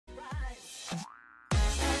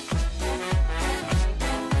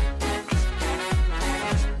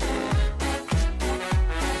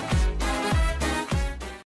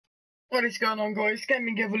What is going on, guys?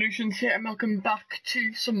 Gaming Evolutions here, and welcome back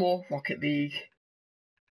to some more Rocket League.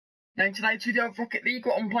 Now in today's video of Rocket League,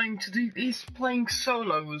 what I'm planning to do is playing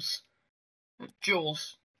solos.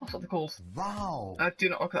 Duels, that's what they're called. Wow. Do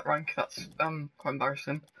not look at that rank, that's quite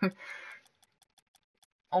embarrassing.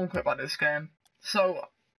 I'm quite bad at this game. So,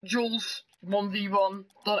 Duels, 1v1,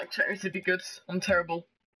 don't expect me to be good, I'm terrible.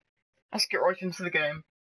 Let's get right into the game.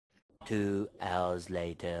 2 hours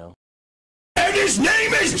later. And his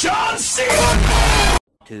name is John C.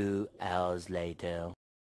 2 hours later.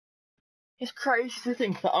 It's crazy to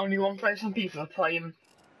think that only 1,000 people are playing,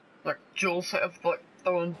 like, Duels set of, like,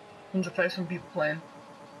 the 100,000 people playing.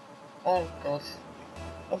 Oh god.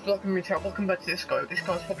 I feel like I'm really terrible compared to this guy. This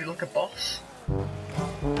guy's probably like a boss.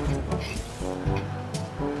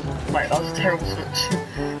 Mate, that was a terrible switch.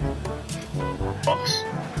 Boss.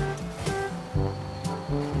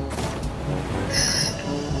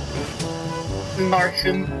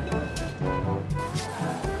 Embarrassing.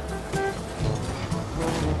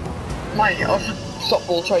 Mate, I should stop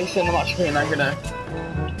ball chasing, I'm actually being angry now.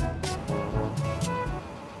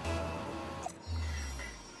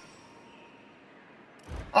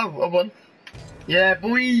 Oh, I won. Yeah,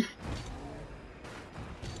 boy!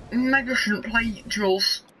 Maybe I shouldn't play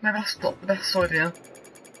Duels. Maybe that's not the best idea.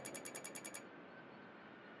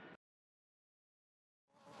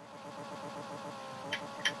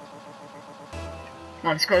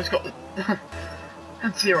 Oh, this guy's got the...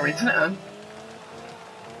 That's 0, isn't it then?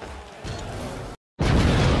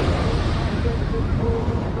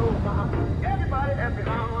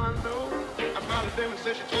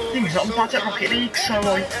 Things I'm bad at Rocket League, so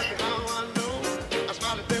like...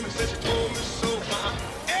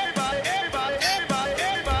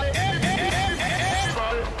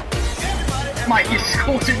 Mate, you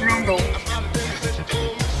scored in wrong goal.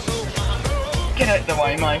 Get out the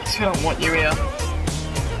way, mate, we don't want you here.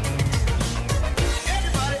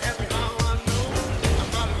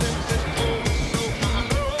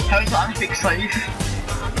 How is that an epic save?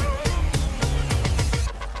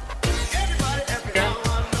 Yeah.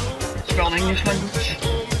 Spell English language.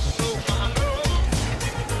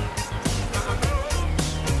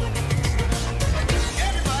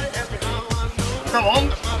 Come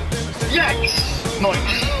on! Yes!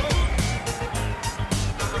 Nice!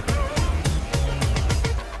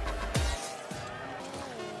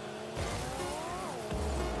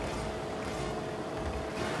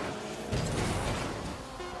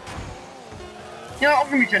 Yeah,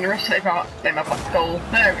 I'm gonna be generous if I get my back goal.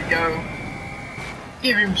 There we go.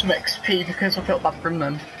 Give him some XP because I felt bad for him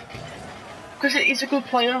then. Because he's a good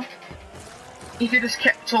player. If he just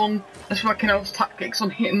kept on just working out his tactics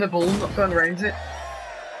on hitting the ball, not going around it.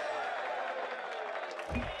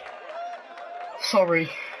 Sorry.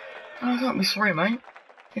 Oh, don't be sorry, mate.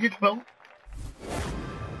 You did well.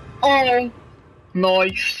 Oh!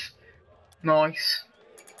 Nice. Nice.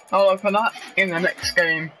 I'll open that in the next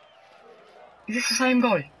game. Is this the same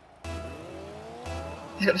guy?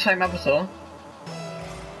 He's got the same avatar.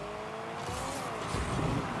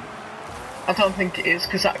 I don't think it is,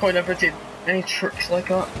 because that guy never did any tricks like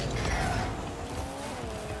that.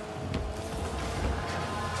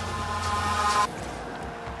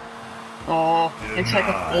 Oh, it's like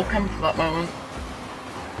a full cam for that moment.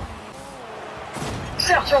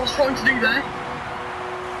 See, that's what I was trying to do there.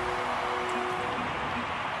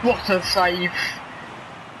 What a save.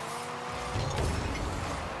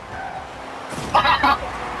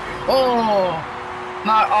 Oh!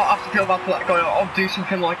 No, I'll have to feel bad for that guy. I'll do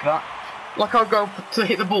something like that. Like I'll go to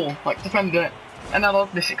hit the ball, like defend it, and then I'll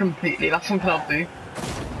miss it completely. That's something I'll do.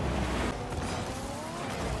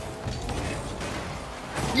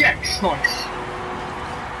 Yes, nice.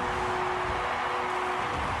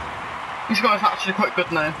 This guy's actually quite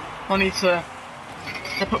good now. I need to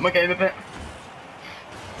step up my game a bit.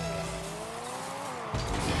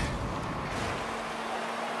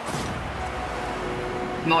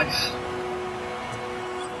 Nice.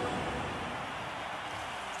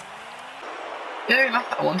 Yeah, I love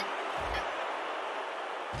that one.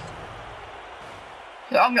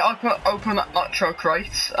 Yeah, I'm gonna open that nitro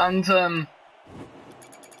crate and yeah,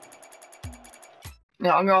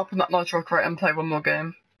 I'm gonna open that nitro crate and play one more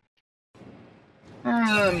game.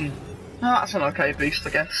 That's an okay boost,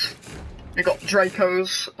 I guess. We got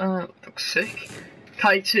Draco's, looks sick.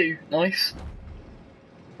 K2, nice.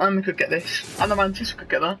 And we could get this. And the Mantis, we could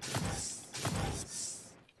get that.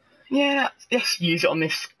 Yeah, let's use it on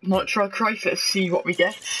this nitro crate. Let's see what we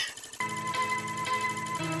get.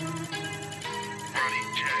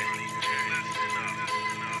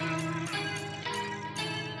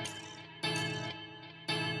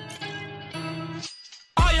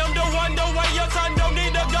 I am the one, the way your son don't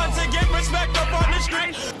need a gun to get rid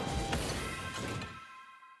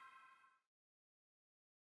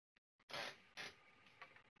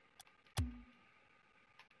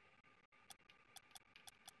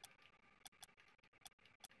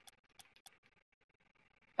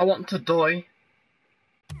I want to die.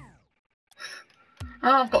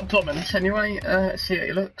 Oh, I've got Dominus anyway. Let's see how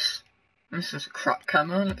it looks. This is a crap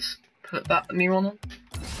camera. Let's put that new one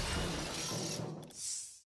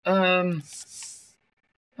on.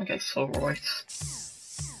 Okay, it's alright.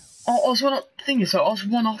 Oh, I was one. The thing is, though, I was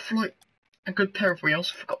one off like a good pair of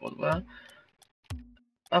wheels. I forgot what they were.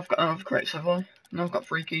 I've got another crate, have I? And I've got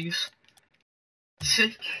 3 keys.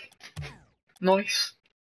 Sick. Nice.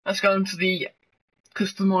 Let's go into the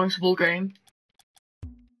customizable game.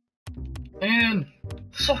 And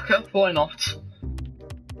soccer, why not?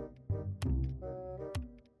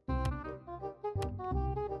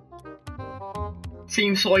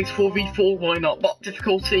 Team size 4v4, why not? What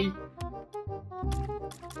difficulty?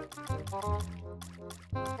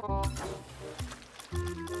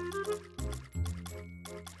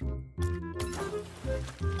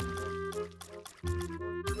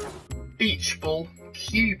 Beach ball,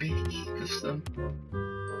 cubic, custom.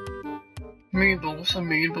 Moon ball, what's a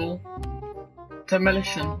moon ball?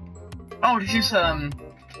 Demolition. Oh, this is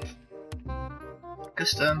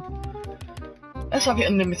custom. Let's have it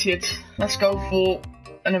unlimited. Let's go for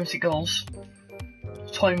unlimited goals.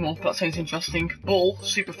 Time warp, that sounds interesting. Ball,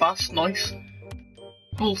 super fast, nice.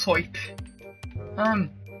 Ball type.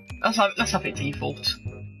 Let's have it default.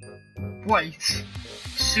 Weight,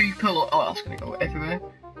 super. Oh, that's gonna go everywhere.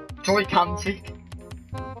 Gigantic.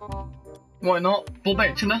 Why not? Ball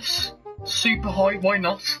maintenance. Super high. Why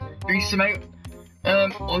not? Boost amount.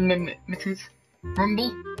 Unlimited.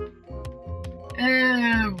 Rumble.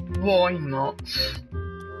 Why not?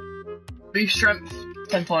 Boost strength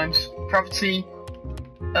 10 times. Gravity.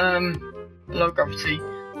 Low gravity.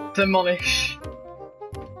 Demolish.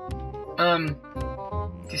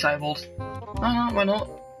 Disabled. Why not?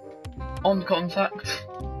 On contact.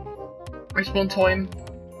 Respawn time.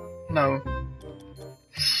 No.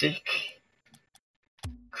 Sick.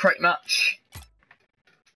 Crate match.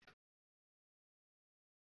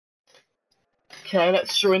 Okay,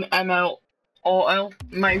 let's join MLRL.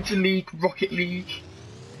 Major League, Rocket League.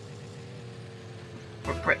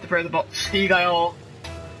 Break the box. Here they are.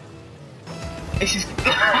 This is.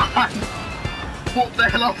 What the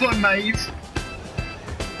hell have I made?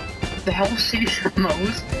 The hell season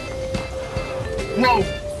mode? Whoa!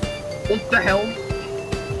 What the hell?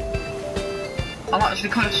 I'm actually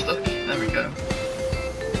kind of stuck. There we go.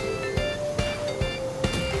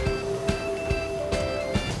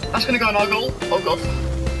 That's gonna go in our goal. Oh god.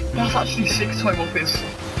 That's actually 6 time up is.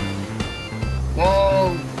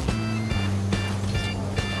 Whoa.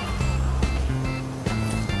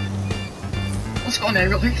 Let's go on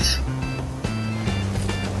aerial hit.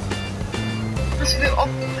 Let's get it up.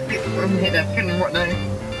 I'm hit there. Getting right now.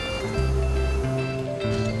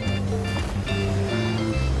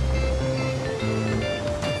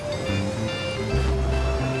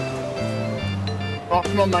 Oh,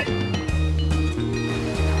 come on, mate.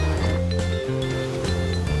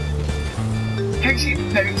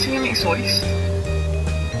 Pouncing its voice.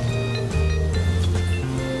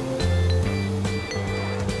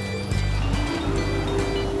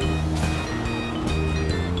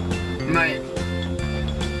 Mate.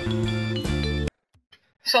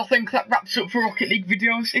 So I think that wraps up for Rocket League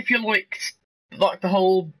videos. If you liked the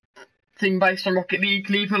whole thing based on Rocket League,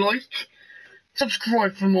 leave a like.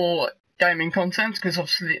 Subscribe for more gaming content, because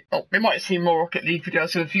obviously we might see more Rocket League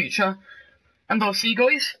videos in the future. And I'll see you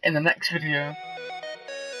guys in the next video.